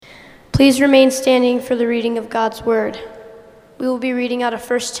Please remain standing for the reading of God's Word. We will be reading out of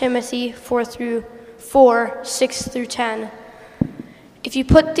 1 Timothy 4, 6 through 10. If you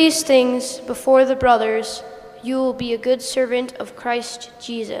put these things before the brothers, you will be a good servant of Christ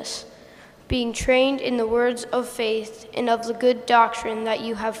Jesus, being trained in the words of faith and of the good doctrine that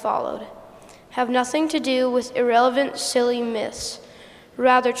you have followed. Have nothing to do with irrelevant, silly myths.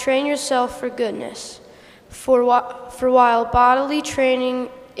 Rather, train yourself for goodness. For while bodily training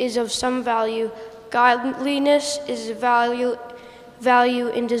is of some value, godliness is value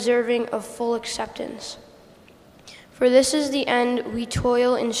in deserving of full acceptance. For this is the end we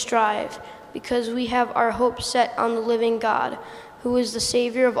toil and strive, because we have our hope set on the living God, who is the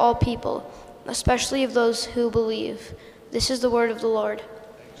Savior of all people, especially of those who believe. This is the word of the Lord.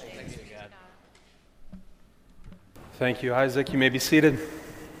 Thank you, Isaac. You may be seated.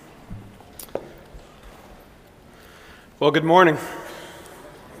 Well, good morning.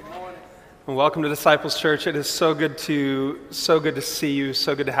 And welcome to Disciples Church. It is so good to see you,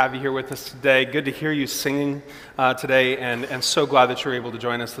 so good to have you here with us today. Good to hear you singing today, and so glad that you're able to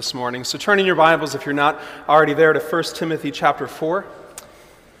join us this morning. So turn in your Bibles, if you're not already there, to 1 Timothy chapter 4.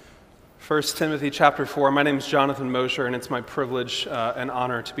 1 Timothy chapter 4. My name is Jonathan Mosher, and it's my privilege and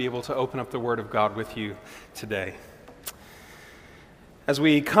honor to be able to open up the Word of God with you today. As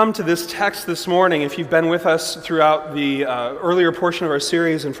we come to this text this morning, if you've been with us throughout the earlier portion of our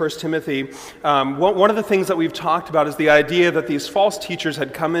series in 1 Timothy, one of the things that we've talked about is the idea that these false teachers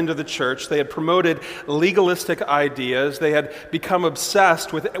had come into the church. They had promoted legalistic ideas. They had become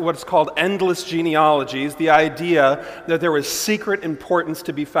obsessed with what's called endless genealogies, the idea that there was secret importance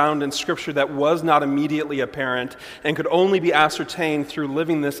to be found in Scripture that was not immediately apparent and could only be ascertained through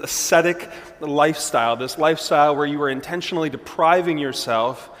living this ascetic lifestyle, this lifestyle where you were intentionally depriving yourself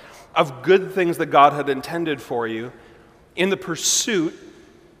of good things that God had intended for you in the pursuit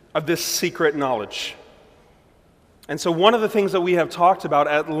of this secret knowledge. And so one of the things that we have talked about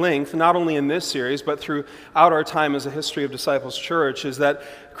at length, not only in this series, but throughout our time as a history of Disciples Church, is that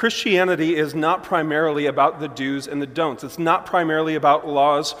Christianity is not primarily about the do's and the don'ts. It's not primarily about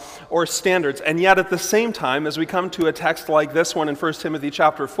laws or standards. And yet at the same time, as we come to a text like this one in 1 Timothy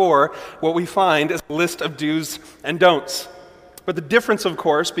chapter 4, what we find is a list of do's and don'ts. But the difference, of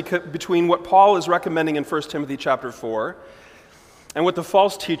course, between what Paul is recommending in 1 Timothy chapter 4 and what the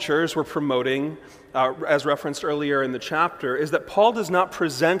false teachers were promoting, as referenced earlier in the chapter, is that Paul does not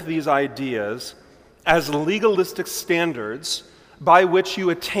present these ideas as legalistic standards by which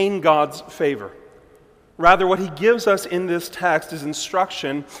you attain God's favor. Rather, what he gives us in this text is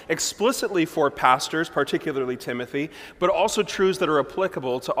instruction explicitly for pastors, particularly Timothy, but also truths that are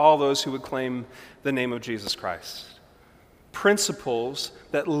applicable to all those who would claim the name of Jesus Christ. Principles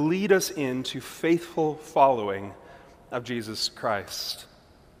that lead us into faithful following of Jesus Christ.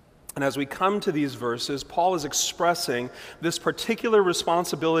 And as we come to these verses, Paul is expressing this particular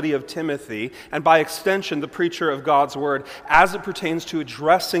responsibility of Timothy, and by extension, the preacher of God's word, as it pertains to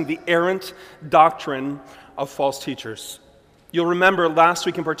addressing the errant doctrine of false teachers. You'll remember last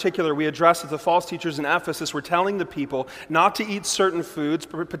week in particular, we addressed that the false teachers in Ephesus were telling the people not to eat certain foods,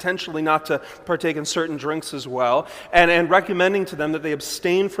 potentially not to partake in certain drinks as well, and recommending to them that they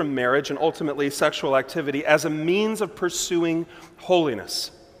abstain from marriage and ultimately sexual activity as a means of pursuing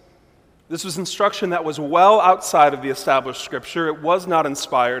holiness. This was instruction that was well outside of the established Scripture. It was not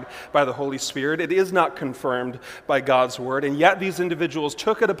inspired by the Holy Spirit. It is not confirmed by God's Word. And yet these individuals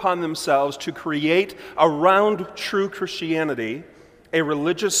took it upon themselves to create around true Christianity a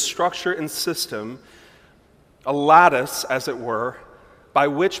religious structure and system, a lattice, as it were, by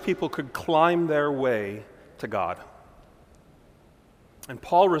which people could climb their way to God. And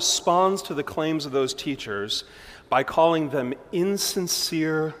Paul responds to the claims of those teachers by calling them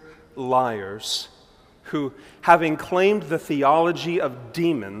insincere liars who, having claimed the theology of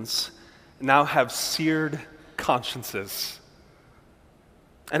demons, now have seared consciences.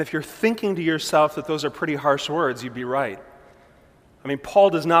 And if you're thinking to yourself that those are pretty harsh words, you'd be right. I mean, Paul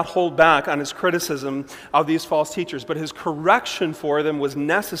does not hold back on his criticism of these false teachers, but his correction for them was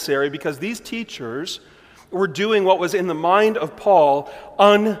necessary because these teachers were doing what was in the mind of Paul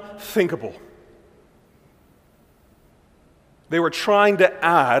unthinkable. They were trying to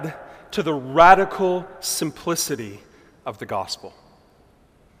add to the radical simplicity of the gospel.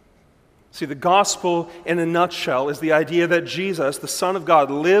 See, the gospel in a nutshell is the idea that Jesus, the Son of God,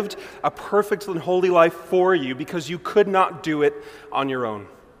 lived a perfect and holy life for you because you could not do it on your own.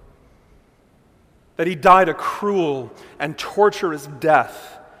 That he died a cruel and torturous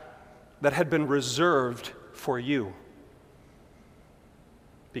death that had been reserved for you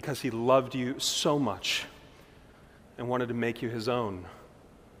because he loved you so much and wanted to make you his own.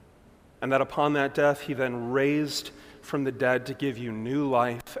 and that upon that death he then raised from the dead to give you new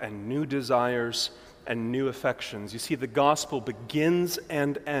life and new desires and new affections. You see, the gospel begins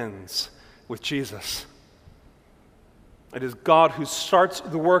and ends with Jesus. It is God who starts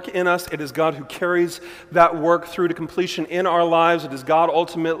the work in us. It is God who carries that work through to completion in our lives. It is God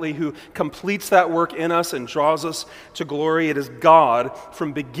ultimately who completes that work in us and draws us to glory. It is God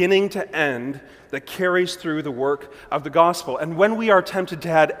from beginning to end that carries through the work of the gospel. And when we are tempted to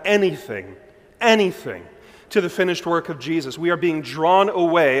add anything to the finished work of Jesus, we are being drawn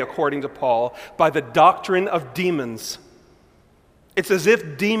away, according to Paul, by the doctrine of demons. It's as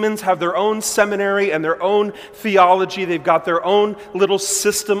if demons have their own seminary and their own theology. They've got their own little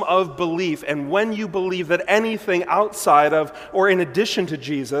system of belief. And when you believe that anything outside of or in addition to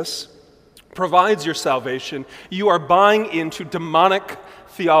Jesus provides your salvation, you are buying into demonic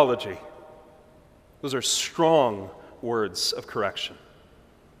theology. Those are strong words of correction.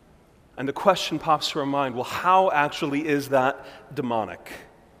 And the question pops to our mind, well, how actually is that demonic?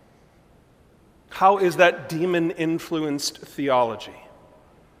 How is that demon-influenced theology?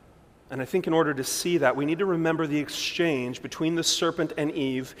 And I think in order to see that, we need to remember the exchange between the serpent and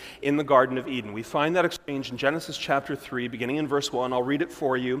Eve in the Garden of Eden. We find that exchange in Genesis chapter 3, beginning in verse 1. I'll read it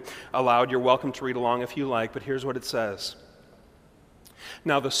for you aloud. You're welcome to read along if you like, but here's what it says.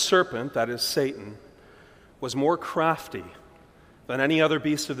 Now the serpent, that is Satan, was more crafty than any other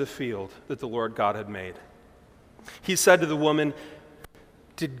beast of the field that the Lord God had made. He said to the woman,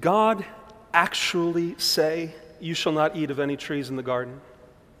 "Did God actually say, 'You shall not eat of any trees in the garden'?"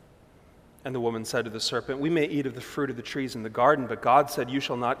 And the woman said to the serpent, "We may eat of the fruit of the trees in the garden, but God said, 'You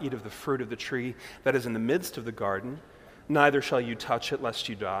shall not eat of the fruit of the tree that is in the midst of the garden, neither shall you touch it, lest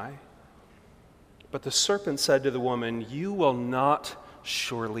you die.' But the serpent said to the woman, 'You will not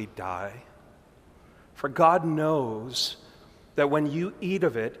surely die. For God knows that when you eat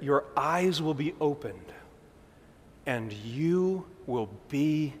of it, your eyes will be opened, and you will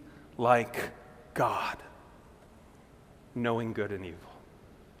be like God, knowing good and evil.'"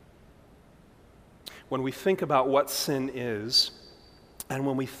 When we think about what sin is, and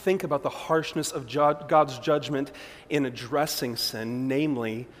when we think about the harshness of God's judgment in addressing sin,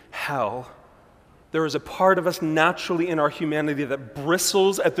 namely hell, there is a part of us naturally in our humanity that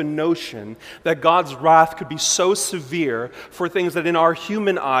bristles at the notion that God's wrath could be so severe for things that in our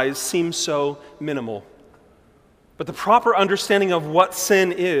human eyes seem so minimal. But the proper understanding of what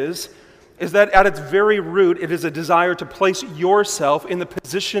sin is that at its very root, it is a desire to place yourself in the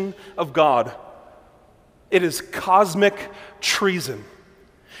position of God. It is cosmic treason.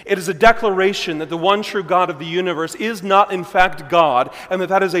 It is a declaration that the one true God of the universe is not in fact God, and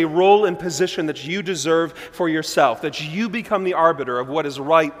that is a role and position that you deserve for yourself, that you become the arbiter of what is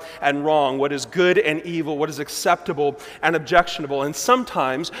right and wrong, what is good and evil, what is acceptable and objectionable. And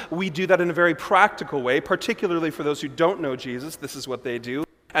sometimes we do that in a very practical way, particularly for those who don't know Jesus. This is what they do.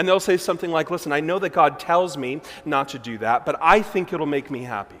 And they'll say something like, "Listen, I know that God tells me not to do that, but I think it'll make me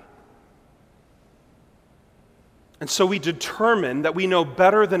happy." And so we determine that we know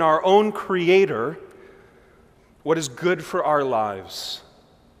better than our own Creator what is good for our lives.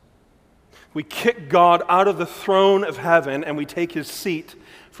 We kick God out of the throne of heaven and we take his seat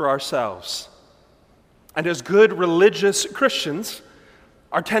for ourselves. And as good religious Christians,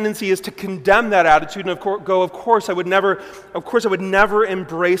 our tendency is to condemn that attitude and of course I would never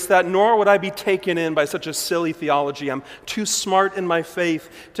embrace that, nor would I be taken in by such a silly theology. I'm too smart in my faith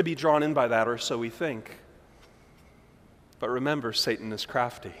to be drawn in by that, or so we think. But remember, Satan is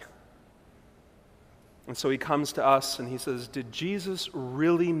crafty. And so he comes to us and he says, did Jesus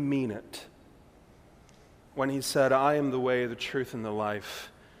really mean it when he said, "I am the way, the truth, and the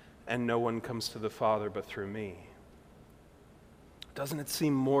life, and no one comes to the Father but through me"? Doesn't it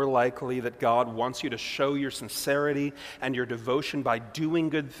seem more likely that God wants you to show your sincerity and your devotion by doing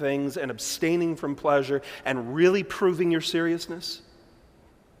good things and abstaining from pleasure and really proving your seriousness?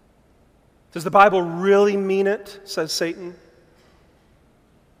 Does the Bible really mean it, says Satan,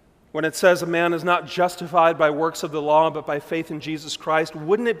 when it says a man is not justified by works of the law but by faith in Jesus Christ?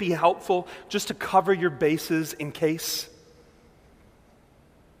 Wouldn't it be helpful just to cover your bases in case?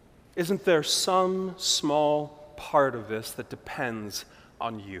 Isn't there some small part of this that depends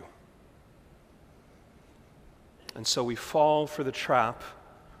on you? And so we fall for the trap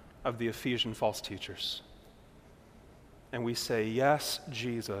of the Ephesian false teachers. And we say, yes,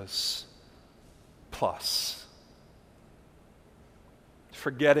 Jesus, plus.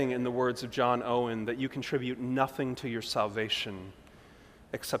 Forgetting, in the words of John Owen, that you contribute nothing to your salvation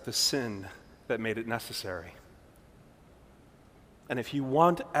except the sin that made it necessary. And if you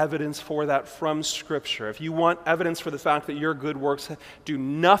want evidence for that from Scripture, if you want evidence for the fact that your good works do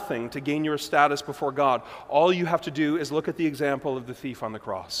nothing to gain your status before God, all you have to do is look at the example of the thief on the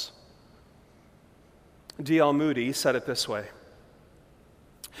cross. D.L. Moody said it this way: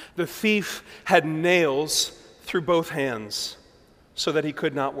 "The thief had nails through both hands so that he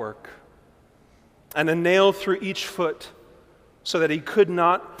could not work, and a nail through each foot so that he could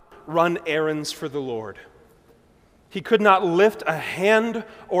not run errands for the Lord. He could not lift a hand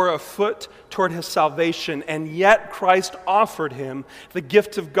or a foot toward his salvation, and yet Christ offered him the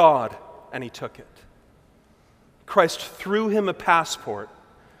gift of God, and he took it. Christ threw him a passport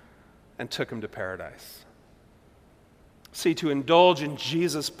and took him to paradise." See, to indulge in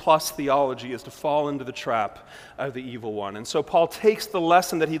Jesus plus theology is to fall into the trap of the evil one. And so Paul takes the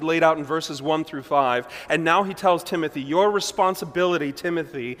lesson that he'd laid out in verses 1 through 5, and now he tells Timothy, your responsibility,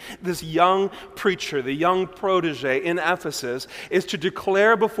 Timothy, this young preacher, the young protege in Ephesus, is to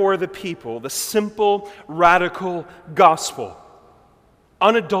declare before the people the simple, radical gospel,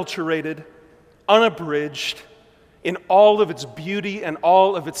 unadulterated, unabridged, in all of its beauty and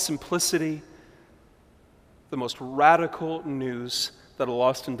all of its simplicity, the most radical news that a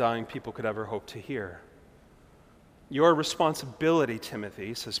lost and dying people could ever hope to hear. Your responsibility,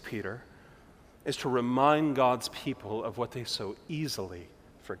 Timothy, says Peter, is to remind God's people of what they so easily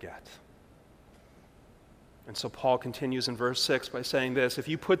forget. And so Paul continues in verse 6 by saying this: "If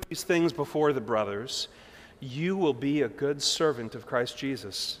you put these things before the brothers, you will be a good servant of Christ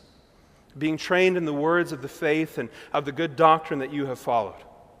Jesus, being trained in the words of the faith and of the good doctrine that you have followed."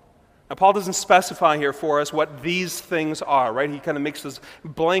 Now, Paul doesn't specify here for us what these things are, right? He kind of makes this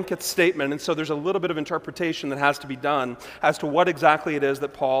blanket statement, and so there's a little bit of interpretation that has to be done as to what exactly it is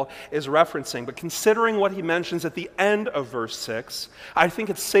that Paul is referencing. But considering what he mentions at the end of verse 6, I think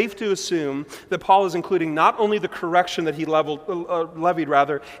it's safe to assume that Paul is including not only the correction that he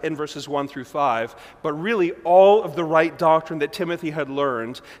levied in verses 1 through 5, but really all of the right doctrine that Timothy had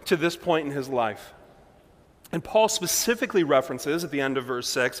learned to this point in his life. And Paul specifically references, at the end of verse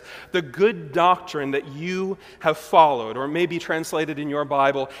 6, the good doctrine that you have followed, or maybe translated in your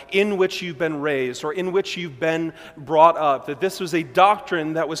Bible, in which you've been raised, or in which you've been brought up. That this was a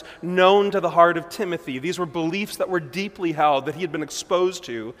doctrine that was known to the heart of Timothy. These were beliefs that were deeply held, that he had been exposed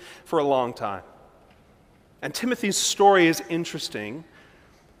to for a long time. And Timothy's story is interesting,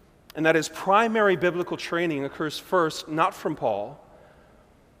 and that his primary biblical training occurs first, not from Paul,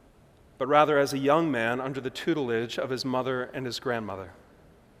 but rather as a young man under the tutelage of his mother and his grandmother.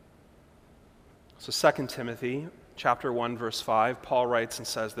 So 2 Timothy chapter 1, verse 5, Paul writes and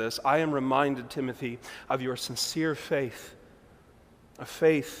says this: "I am reminded, Timothy, of your sincere faith, a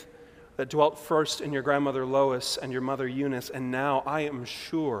faith that dwelt first in your grandmother Lois and your mother Eunice, and now I am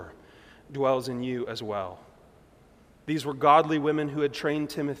sure dwells in you as well." These were godly women who had trained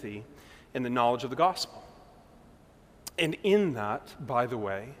Timothy in the knowledge of the gospel. And in that, by the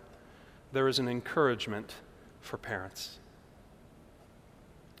way, there is an encouragement for parents,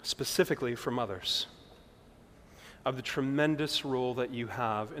 specifically for mothers, of the tremendous role that you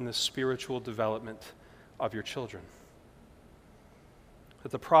have in the spiritual development of your children. That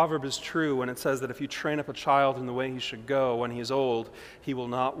the proverb is true when it says that if you train up a child in the way he should go, when he is old, he will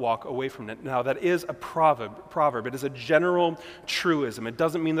not walk away from it. Now, that is a proverb. It is a general truism. It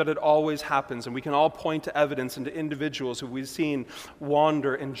doesn't mean that it always happens, and we can all point to evidence into individuals who we've seen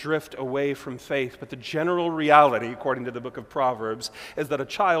wander and drift away from faith. But the general reality, according to the book of Proverbs, is that a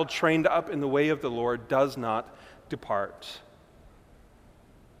child trained up in the way of the Lord does not depart.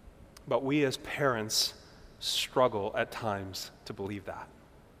 But we as parents struggle at times to believe that.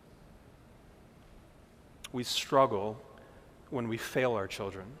 We struggle when we fail our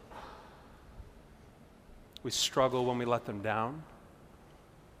children. We struggle when we let them down.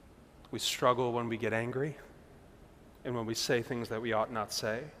 We struggle when we get angry and when we say things that we ought not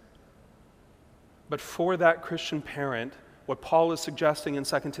say. But for that Christian parent, what Paul is suggesting in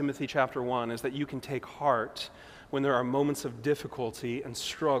 2 Timothy chapter 1 is that you can take heart when there are moments of difficulty and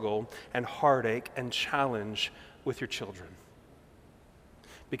struggle and heartache and challenge with your children.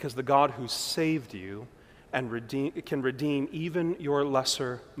 Because the God who saved you and can redeem even your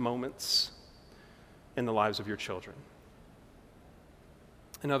lesser moments in the lives of your children.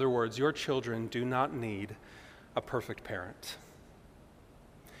 In other words, your children do not need a perfect parent.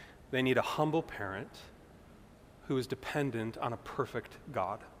 They need a humble parent who is dependent on a perfect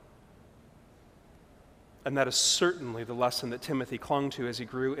God. And that is certainly the lesson that Timothy clung to as he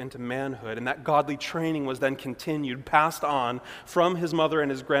grew into manhood. And that godly training was then continued, passed on from his mother and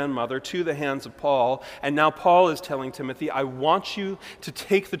his grandmother to the hands of Paul. And now Paul is telling Timothy, I want you to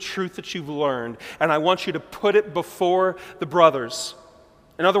take the truth that you've learned, and I want you to put it before the brothers.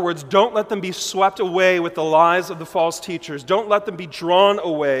 In other words, don't let them be swept away with the lies of the false teachers. Don't let them be drawn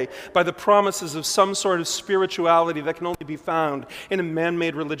away by the promises of some sort of spirituality that can only be found in a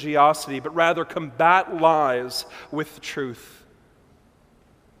man-made religiosity, but rather combat lies with the truth.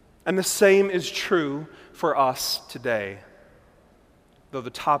 And the same is true for us today, though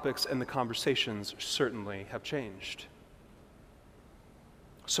the topics and the conversations certainly have changed.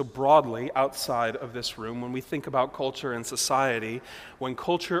 So broadly, outside of this room, when we think about culture and society, when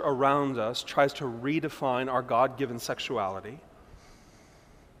culture around us tries to redefine our God-given sexuality,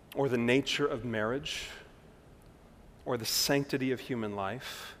 or the nature of marriage, or the sanctity of human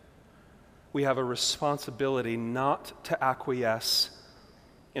life, we have a responsibility not to acquiesce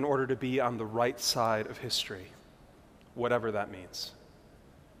in order to be on the right side of history, whatever that means.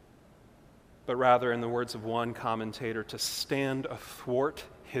 But rather, in the words of one commentator, to stand athwart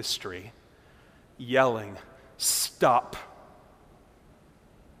history, yelling, "Stop!"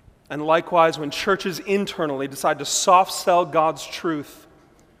 And likewise, when churches internally decide to soft-sell God's truth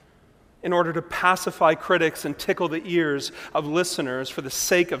in order to pacify critics and tickle the ears of listeners for the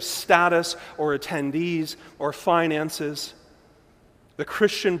sake of status or attendees or finances, the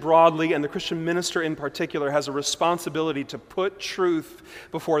Christian broadly and the Christian minister in particular has a responsibility to put truth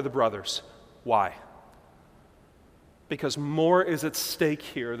before the brothers. Why? Because more is at stake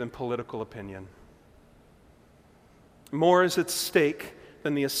here than political opinion. More is at stake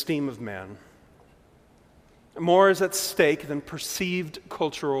than the esteem of man. More is at stake than perceived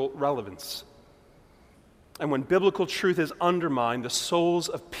cultural relevance. And when biblical truth is undermined, the souls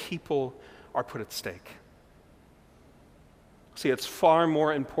of people are put at stake. See, it's far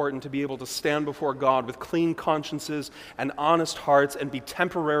more important to be able to stand before God with clean consciences and honest hearts and be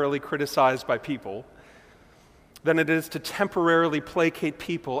temporarily criticized by people than it is to temporarily placate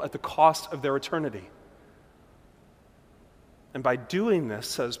people at the cost of their eternity. And by doing this,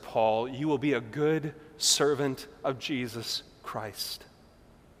 says Paul, you will be a good servant of Jesus Christ.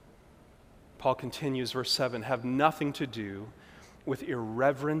 Paul continues, verse 7, have nothing to do with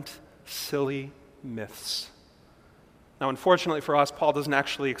irreverent, silly myths. Now, unfortunately for us, Paul doesn't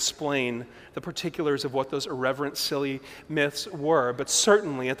actually explain the particulars of what those irreverent, silly myths were, but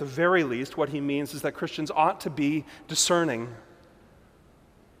certainly, at the very least, what he means is that Christians ought to be discerning.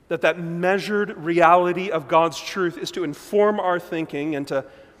 That measured reality of God's truth is to inform our thinking and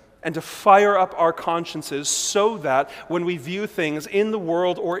to fire up our consciences so that when we view things in the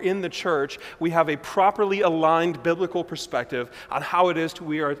world or in the church, we have a properly aligned biblical perspective on how it is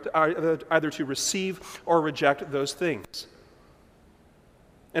we are either to receive or reject those things.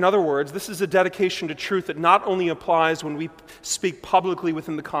 In other words, this is a dedication to truth that not only applies when we speak publicly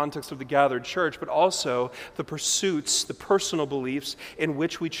within the context of the gathered church, but also the pursuits, the personal beliefs in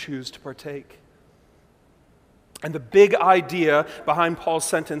which we choose to partake. And the big idea behind Paul's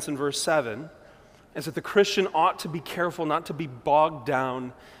sentence in verse 7 is that the Christian ought to be careful not to be bogged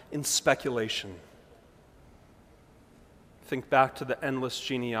down in speculation. Think back to the endless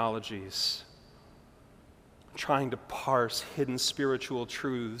genealogies, trying to parse hidden spiritual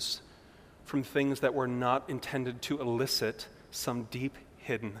truths from things that were not intended to elicit some deep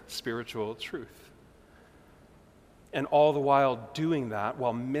hidden spiritual truth. And all the while doing that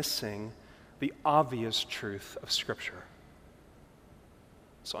while missing the obvious truth of Scripture.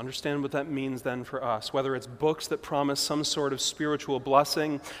 So understand what that means then for us, whether it's books that promise some sort of spiritual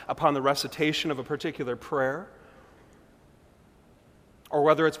blessing upon the recitation of a particular prayer, or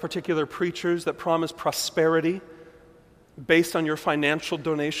whether it's particular preachers that promise prosperity based on your financial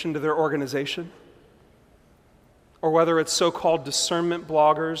donation to their organization, or whether it's so-called discernment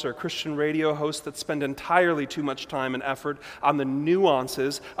bloggers or Christian radio hosts that spend entirely too much time and effort on the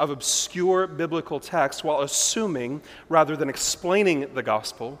nuances of obscure biblical texts while assuming rather than explaining the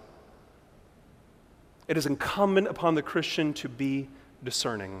gospel, it is incumbent upon the Christian to be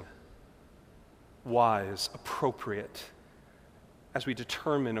discerning, wise, appropriate, as we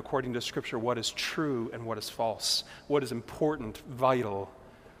determine, according to Scripture, what is true and what is false, what is important, vital,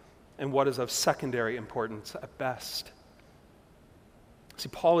 and what is of secondary importance at best. See,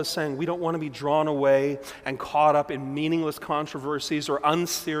 Paul is saying we don't want to be drawn away and caught up in meaningless controversies or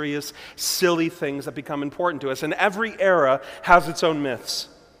unserious, silly things that become important to us. And every era has its own myths.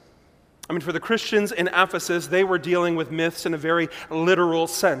 I mean, for the Christians in Ephesus, they were dealing with myths in a very literal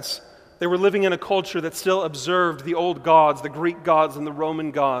sense. They were living in a culture that still observed the old gods, the Greek gods and the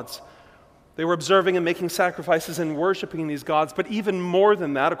Roman gods. They were observing and making sacrifices and worshiping these gods. But even more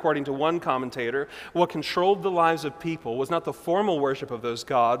than that, according to one commentator, what controlled the lives of people was not the formal worship of those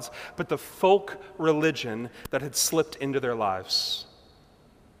gods, but the folk religion that had slipped into their lives.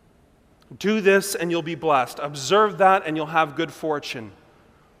 Do this and you'll be blessed. Observe that and you'll have good fortune.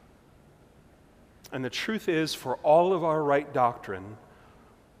 And the truth is, for all of our right doctrine,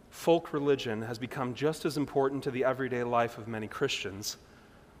 folk religion has become just as important to the everyday life of many Christians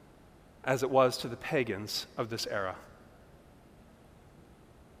as it was to the pagans of this era.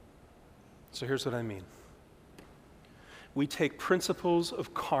 So here's what I mean. We take principles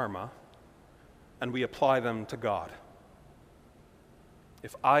of karma and we apply them to God.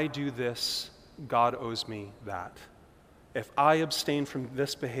 If I do this, God owes me that. If I abstain from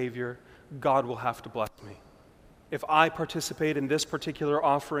this behavior, God will have to bless me. If I participate in this particular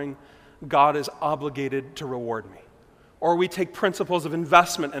offering, God is obligated to reward me. Or we take principles of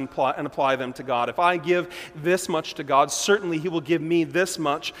investment and apply them to God. If I give this much to God, certainly He will give me this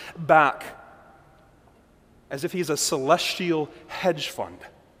much back, as if He's a celestial hedge fund.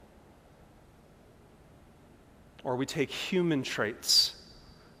 Or we take human traits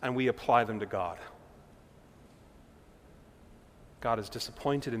and we apply them to God. God is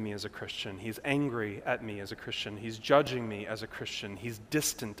disappointed in me as a Christian. He's angry at me as a Christian. He's judging me as a Christian. He's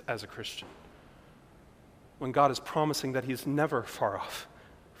distant as a Christian. When God is promising that He's never far off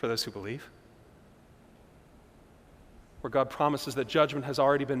for those who believe. Where God promises that judgment has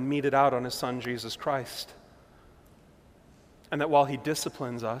already been meted out on His Son, Jesus Christ. And that while He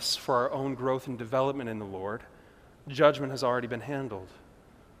disciplines us for our own growth and development in the Lord, judgment has already been handled.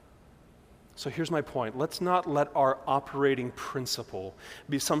 So here's my point. Let's not let our operating principle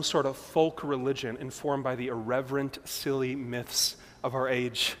be some sort of folk religion informed by the irreverent, silly myths of our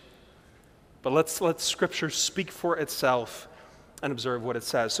age. But let's let Scripture speak for itself and observe what it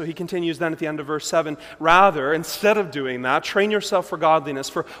says. So he continues then at the end of verse 7, rather, instead of doing that, train yourself for godliness.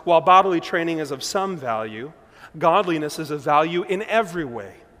 For while bodily training is of some value, godliness is of value in every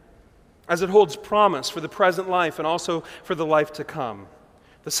way, as it holds promise for the present life and also for the life to come.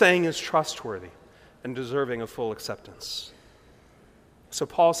 The saying is trustworthy and deserving of full acceptance. So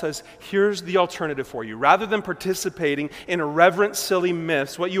Paul says, here's the alternative for you. Rather than participating in irreverent, silly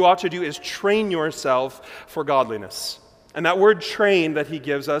myths, what you ought to do is train yourself for godliness. And that word train that he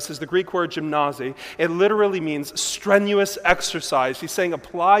gives us is the Greek word gymnasi. It literally means strenuous exercise. He's saying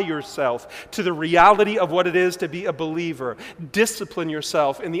apply yourself to the reality of what it is to be a believer. Discipline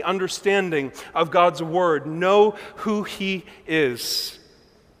yourself in the understanding of God's word. Know who He is.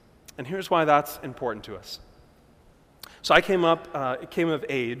 And here's why that's important to us. So I came of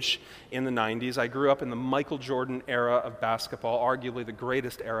age in the 90s. I grew up in the Michael Jordan era of basketball, arguably the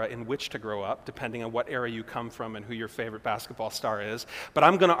greatest era in which to grow up, depending on what era you come from and who your favorite basketball star is. But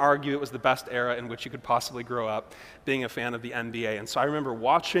I'm going to argue it was the best era in which you could possibly grow up, being a fan of the NBA. And so I remember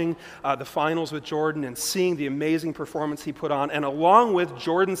watching the finals with Jordan and seeing the amazing performance he put on. And along with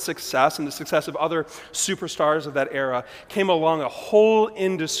Jordan's success and the success of other superstars of that era, came along a whole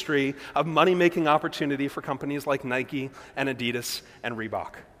industry of money-making opportunity for companies like Nike and Adidas and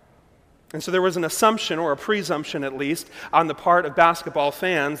Reebok. And so there was an assumption, or a presumption at least, on the part of basketball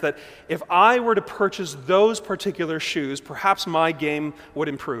fans that if I were to purchase those particular shoes, perhaps my game would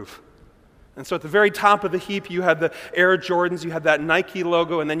improve. And so at the very top of the heap, you had the Air Jordans, you had that Nike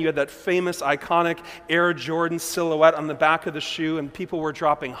logo, and then you had that famous, iconic Air Jordan silhouette on the back of the shoe, and people were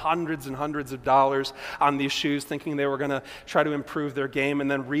dropping hundreds and hundreds of dollars on these shoes, thinking they were going to try to improve their game. And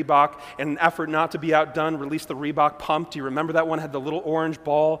then Reebok, in an effort not to be outdone, released the Reebok Pump. Do you remember that one? Had the little orange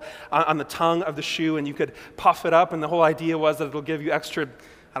ball on the tongue of the shoe, and you could puff it up, and the whole idea was that it'll give you extra,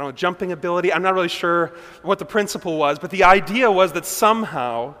 jumping ability. I'm not really sure what the principle was, but the idea was that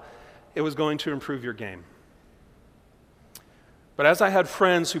somehow it was going to improve your game. But as I had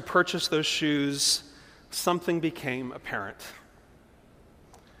friends who purchased those shoes, something became apparent.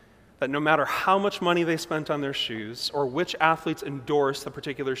 That no matter how much money they spent on their shoes, or which athletes endorsed the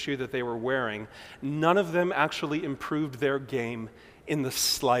particular shoe that they were wearing, none of them actually improved their game in the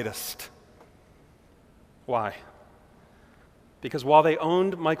slightest. Why? Because while they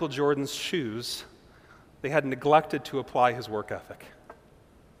owned Michael Jordan's shoes, they had neglected to apply his work ethic.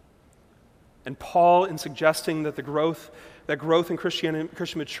 And Paul, in suggesting that growth in Christian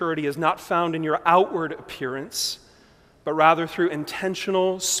maturity is not found in your outward appearance, but rather through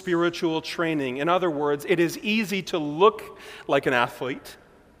intentional spiritual training. In other words, it is easy to look like an athlete,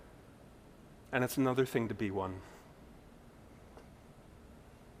 and it's another thing to be one.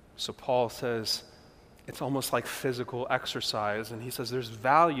 So Paul says, It's almost like physical exercise. And he says there's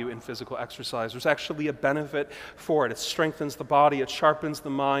value in physical exercise. There's actually a benefit for it. It strengthens the body, it sharpens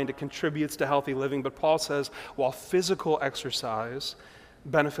the mind, it contributes to healthy living. But Paul says while physical exercise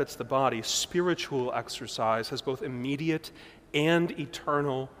benefits the body, spiritual exercise has both immediate and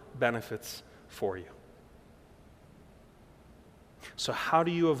eternal benefits for you. So how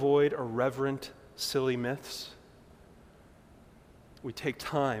do you avoid irreverent, silly myths? We take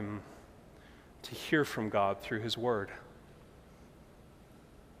time to hear from God through His Word.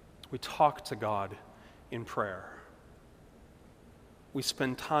 We talk to God in prayer. We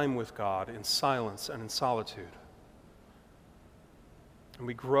spend time with God in silence and in solitude. And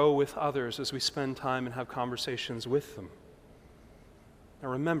we grow with others as we spend time and have conversations with them. Now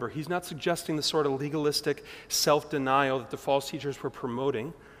remember, he's not suggesting the sort of legalistic self-denial that the false teachers were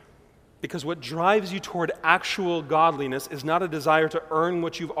promoting, because what drives you toward actual godliness is not a desire to earn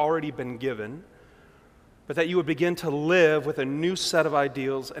what you've already been given, but that you would begin to live with a new set of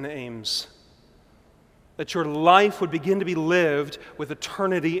ideals and aims. That your life would begin to be lived with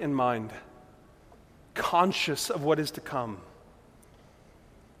eternity in mind, conscious of what is to come.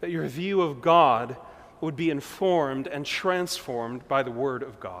 That your view of God would be informed and transformed by the Word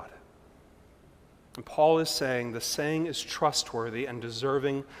of God. And Paul is saying the saying is trustworthy and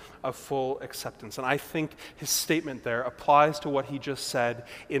deserving of full acceptance. And I think his statement there applies to what he just said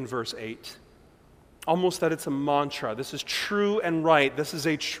in verse 8. Almost that it's a mantra. This is true and right. This is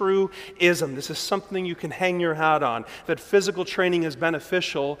a true ism. This is something you can hang your hat on. That physical training is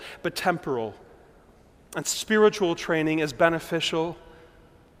beneficial but temporal. And spiritual training is beneficial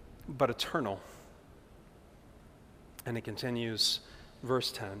but eternal. And it continues,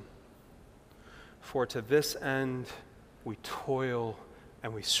 verse 10. For to this end we toil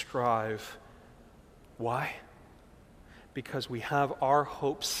and we strive. Why? Because we have our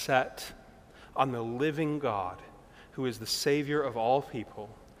hope set on the living God, who is the Savior of all people,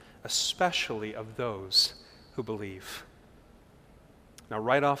 especially of those who believe. Now,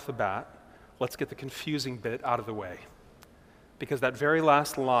 right off the bat, let's get the confusing bit out of the way, because that very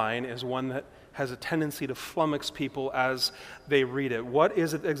last line is one that has a tendency to flummox people as they read it. What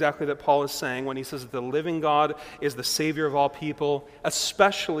is it exactly that Paul is saying when he says that the living God is the Savior of all people,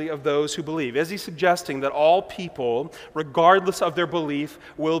 especially of those who believe? Is he suggesting that all people, regardless of their belief,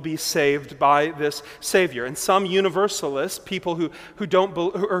 will be saved by this Savior? And some universalists, people who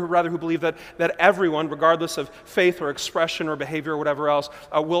believe that everyone, regardless of faith or expression or behavior or whatever else,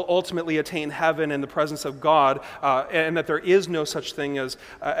 will ultimately attain heaven in the presence of God, and that there is no such thing as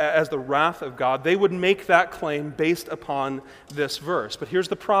the wrath of God, they would make that claim based upon this verse. But here's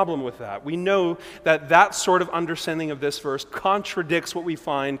the problem with that. We know that sort of understanding of this verse contradicts what we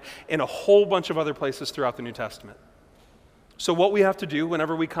find in a whole bunch of other places throughout the New Testament. So what we have to do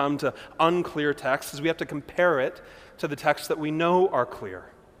whenever we come to unclear texts is we have to compare it to the texts that we know are clear.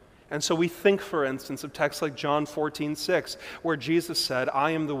 And so we think, for instance, of texts like John 14:6, where Jesus said, "I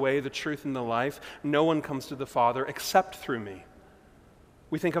am the way, the truth, and the life. No one comes to the Father except through me."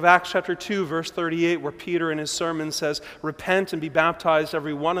 We think of Acts chapter 2, verse 38, where Peter in his sermon says, "Repent and be baptized,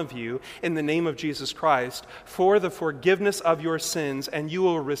 every one of you, in the name of Jesus Christ, for the forgiveness of your sins, and you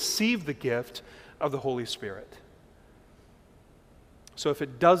will receive the gift of the Holy Spirit." So if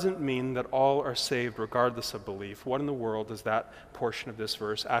it doesn't mean that all are saved regardless of belief, what in the world does that portion of this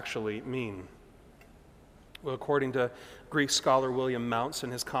verse actually mean? Well, according to Greek scholar William Mounce in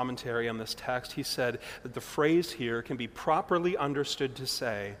his commentary on this text, he said that the phrase here can be properly understood to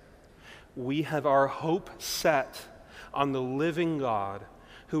say, we have our hope set on the living God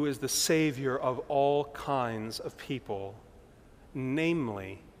who is the Savior of all kinds of people,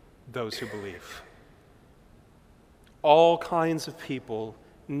 namely those who believe. All kinds of people,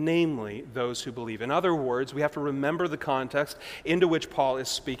 namely those who believe. In other words, we have to remember the context into which Paul is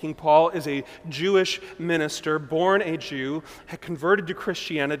speaking. Paul is a Jewish minister, born a Jew, had converted to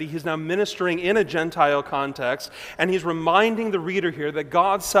Christianity. He's now ministering in a Gentile context, and he's reminding the reader here that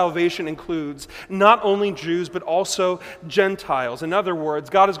God's salvation includes not only Jews, but also Gentiles. In other words,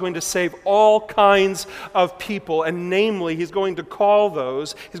 God is going to save all kinds of people, and namely, he's going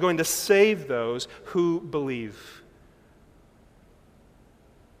to save those who believe.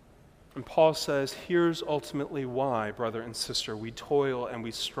 And Paul says, here's ultimately why, brother and sister, we toil and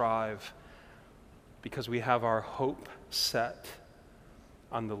we strive, because we have our hope set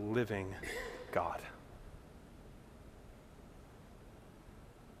on the living God.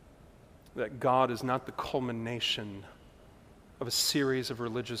 That God is not the culmination of a series of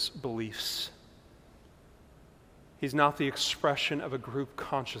religious beliefs. He's not the expression of a group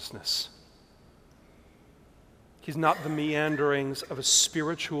consciousness. He's not the meanderings of a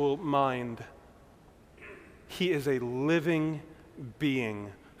spiritual mind. He is a living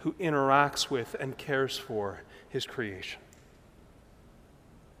being who interacts with and cares for his creation.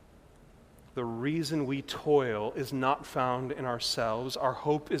 The reason we toil is not found in ourselves. Our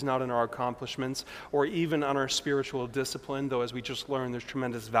hope is not in our accomplishments or even on our spiritual discipline, though as we just learned, there's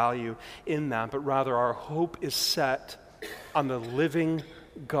tremendous value in that, but rather our hope is set on the living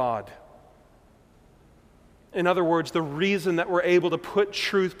God. In other words, the reason that we're able to put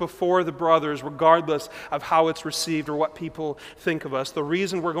truth before the brothers, regardless of how it's received or what people think of us, the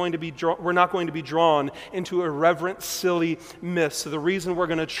reason we're not going to be drawn into irreverent, silly myths, the reason we're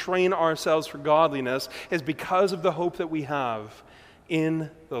going to train ourselves for godliness is because of the hope that we have in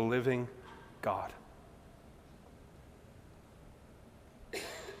the living God.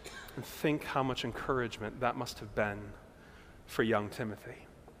 And think how much encouragement that must have been for young Timothy.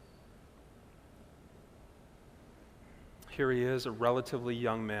 Here he is, a relatively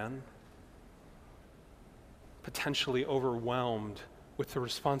young man, potentially overwhelmed with the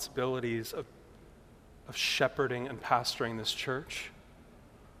responsibilities of shepherding and pastoring this church.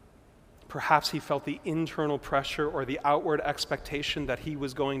 Perhaps he felt the internal pressure or the outward expectation that he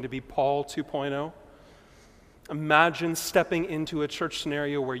was going to be Paul 2.0. Imagine stepping into a church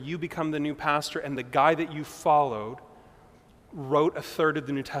scenario where you become the new pastor and the guy that you followed wrote a third of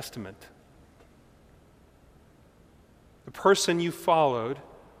the New Testament. The person you followed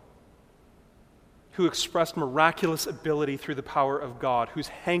who expressed miraculous ability through the power of God, whose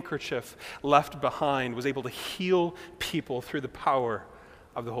handkerchief left behind was able to heal people through the power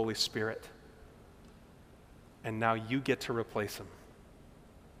of the Holy Spirit. And now you get to replace him.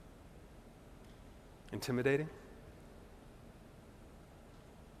 Intimidating?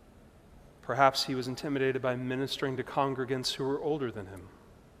 Perhaps he was intimidated by ministering to congregants who were older than him.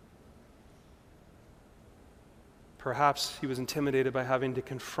 Perhaps he was intimidated by having to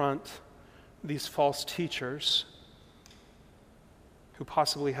confront these false teachers who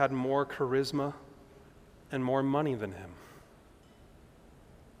possibly had more charisma and more money than him.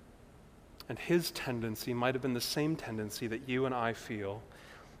 And his tendency might have been the same tendency that you and I feel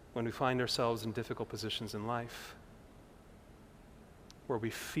when we find ourselves in difficult positions in life, where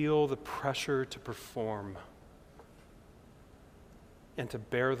we feel the pressure to perform and to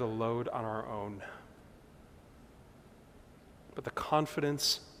bear the load on our own. But the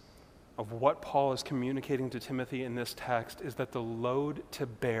confidence of what Paul is communicating to Timothy in this text is that the load to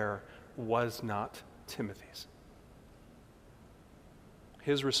bear was not Timothy's.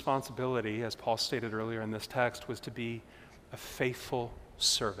 His responsibility, as Paul stated earlier in this text, was to be a faithful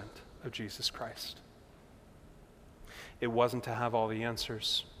servant of Jesus Christ. It wasn't to have all the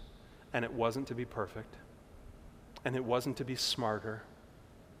answers, and it wasn't to be perfect, and it wasn't to be smarter.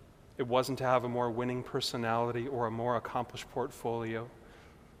 It wasn't to have a more winning personality or a more accomplished portfolio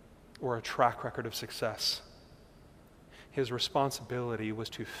or a track record of success. His responsibility was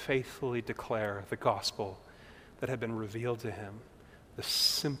to faithfully declare the gospel that had been revealed to him, the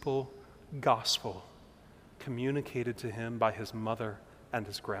simple gospel communicated to him by his mother and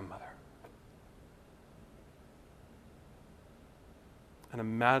his grandmother. And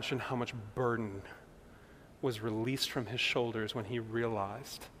imagine how much burden was released from his shoulders when he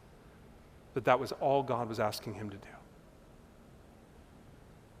realized that that was all God was asking him to do.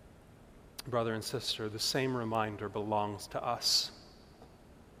 Brother and sister, the same reminder belongs to us.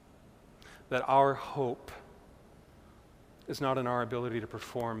 That our hope is not in our ability to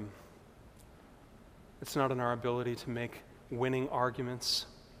perform. It's not in our ability to make winning arguments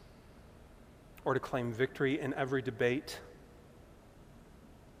or to claim victory in every debate.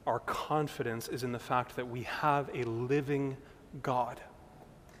 Our confidence is in the fact that we have a living God.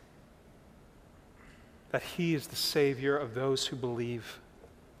 That he is the Savior of those who believe,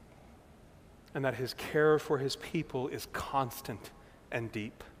 and that his care for his people is constant and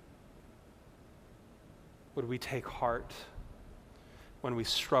deep. Would we take heart when we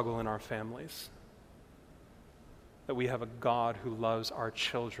struggle in our families? That we have a God who loves our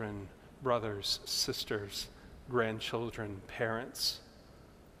children, brothers, sisters, grandchildren, parents,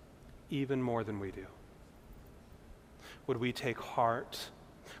 even more than we do? Would we take heart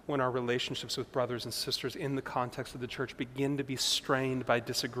when our relationships with brothers and sisters in the context of the church begin to be strained by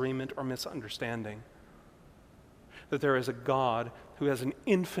disagreement or misunderstanding? That there is a God who has an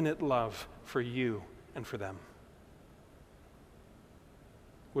infinite love for you and for them.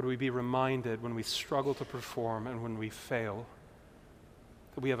 Would we be reminded when we struggle to perform and when we fail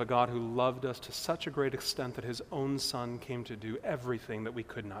that we have a God who loved us to such a great extent that his own Son came to do everything that we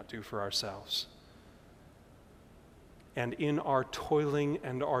could not do for ourselves? And in our toiling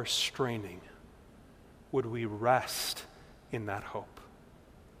and our straining, would we rest in that hope?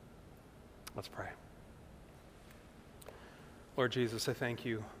 Let's pray. Lord Jesus, I thank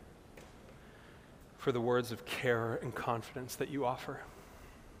you for the words of care and confidence that you offer.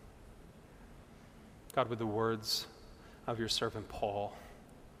 God, would the words of your servant Paul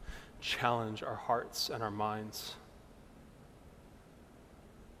challenge our hearts and our minds?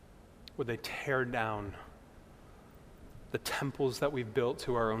 Would they tear down the temples that we've built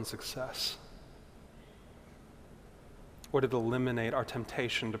to our own success? Would it eliminate our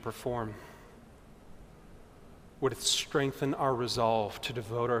temptation to perform? Would it strengthen our resolve to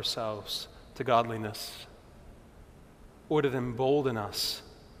devote ourselves to godliness? Would it embolden us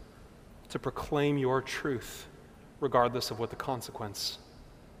to proclaim your truth regardless of what the consequence?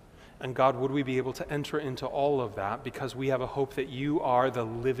 And God, would we be able to enter into all of that because we have a hope that you are the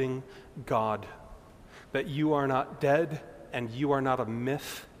living God, that you are not dead and you are not a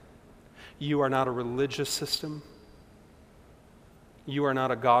myth. You are not a religious system. You are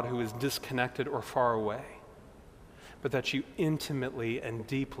not a God who is disconnected or far away, but that you intimately and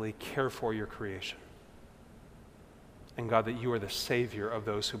deeply care for your creation. And God, that you are the Savior of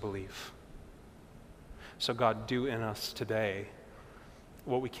those who believe. So God, do in us today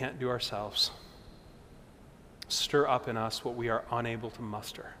what we can't do ourselves. Stir up in us what we are unable to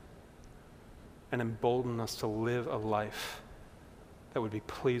muster, and embolden us to live a life that would be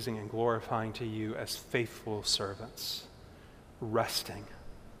pleasing and glorifying to you as faithful servants, resting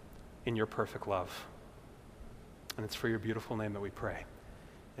in your perfect love. And it's for your beautiful name that we pray.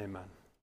 Amen.